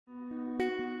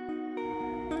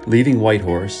Leaving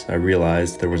Whitehorse, I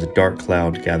realized there was a dark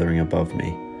cloud gathering above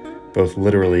me, both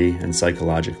literally and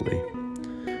psychologically.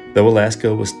 Though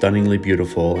Alaska was stunningly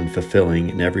beautiful and fulfilling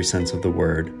in every sense of the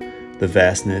word, the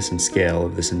vastness and scale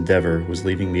of this endeavor was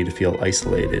leaving me to feel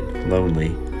isolated,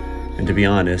 lonely, and to be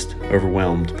honest,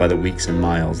 overwhelmed by the weeks and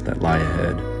miles that lie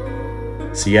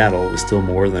ahead. Seattle was still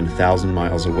more than 1,000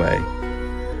 miles away.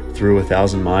 Through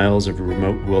 1,000 miles of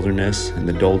remote wilderness and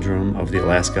the doldrum of the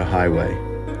Alaska Highway.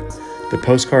 The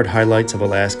postcard highlights of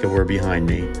Alaska were behind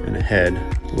me, and ahead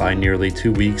lie nearly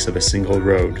 2 weeks of a single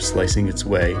road slicing its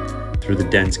way through the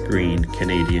dense green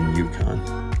Canadian Yukon.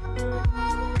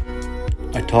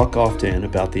 I talk often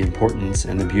about the importance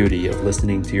and the beauty of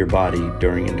listening to your body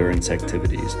during endurance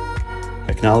activities.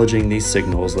 Acknowledging these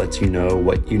signals lets you know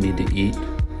what you need to eat,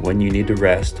 when you need to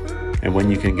rest, and when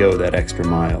you can go that extra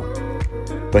mile.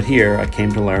 But here I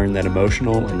came to learn that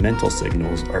emotional and mental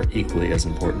signals are equally as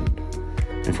important.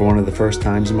 And for one of the first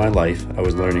times in my life, I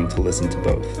was learning to listen to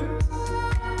both.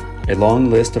 A long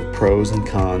list of pros and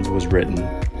cons was written,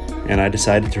 and I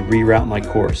decided to reroute my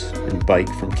course and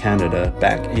bike from Canada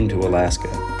back into Alaska.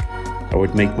 I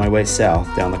would make my way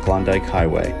south down the Klondike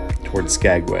Highway towards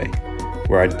Skagway,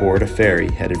 where I'd board a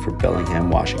ferry headed for Bellingham,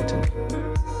 Washington.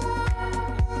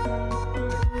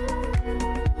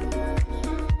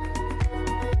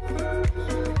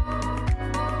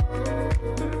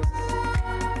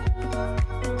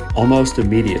 Almost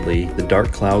immediately, the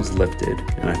dark clouds lifted,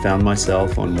 and I found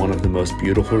myself on one of the most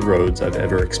beautiful roads I've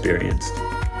ever experienced.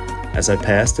 As I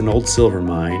passed an old silver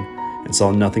mine and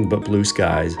saw nothing but blue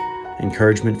skies,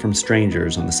 encouragement from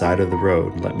strangers on the side of the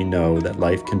road let me know that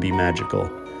life can be magical,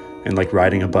 and like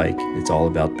riding a bike, it's all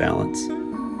about balance.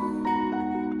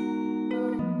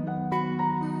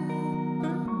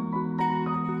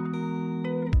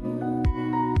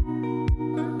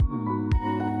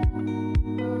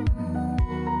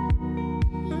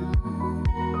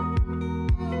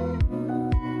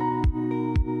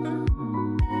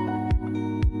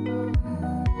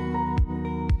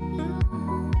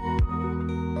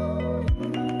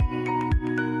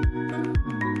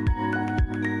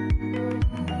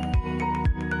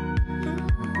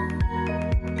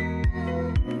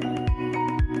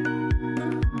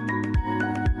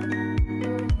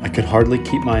 I could hardly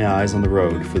keep my eyes on the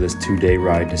road for this 2-day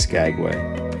ride to Skagway,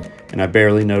 and I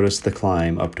barely noticed the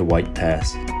climb up to White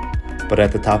Pass. But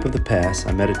at the top of the pass,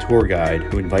 I met a tour guide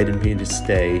who invited me to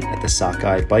stay at the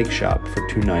Skagway bike shop for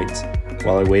 2 nights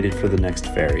while I waited for the next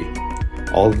ferry.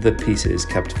 All of the pieces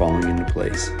kept falling into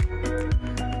place.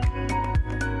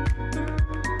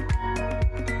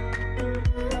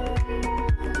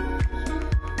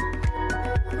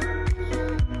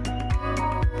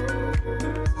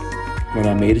 When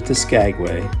I made it to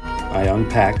Skagway, I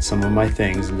unpacked some of my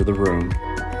things into the room,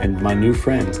 and my new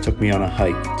friends took me on a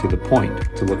hike to the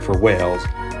point to look for whales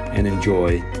and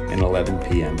enjoy an 11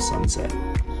 p.m. sunset.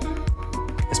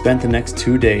 I spent the next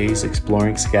 2 days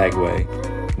exploring Skagway,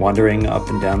 wandering up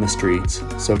and down the streets,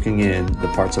 soaking in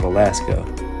the parts of Alaska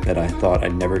that I thought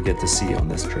I'd never get to see on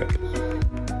this trip.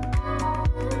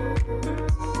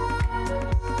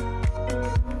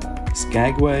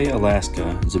 Skagway,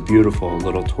 Alaska is a beautiful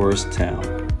little tourist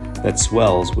town that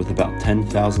swells with about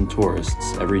 10,000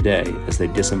 tourists every day as they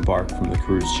disembark from the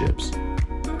cruise ships.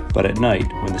 But at night,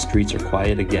 when the streets are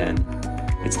quiet again,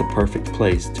 it's the perfect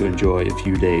place to enjoy a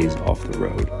few days off the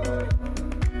road.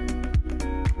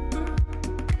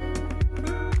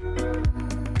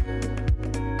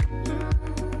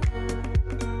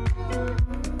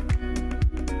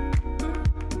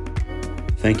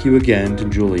 Thank you again to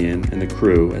Julian and the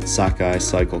crew at Skagway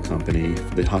Cycle Company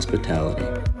for the hospitality.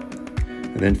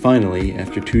 And then finally,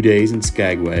 after 2 days in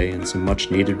Skagway and some much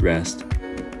needed rest,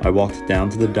 I walked down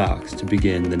to the docks to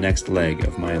begin the next leg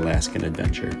of my Alaskan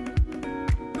adventure.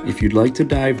 If you'd like to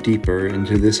dive deeper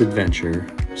into this adventure,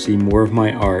 see more of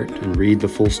my art and read the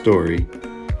full story,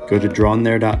 go to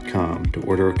drawnthere.com to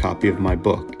order a copy of my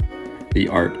book, The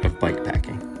Art of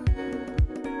Bikepacking.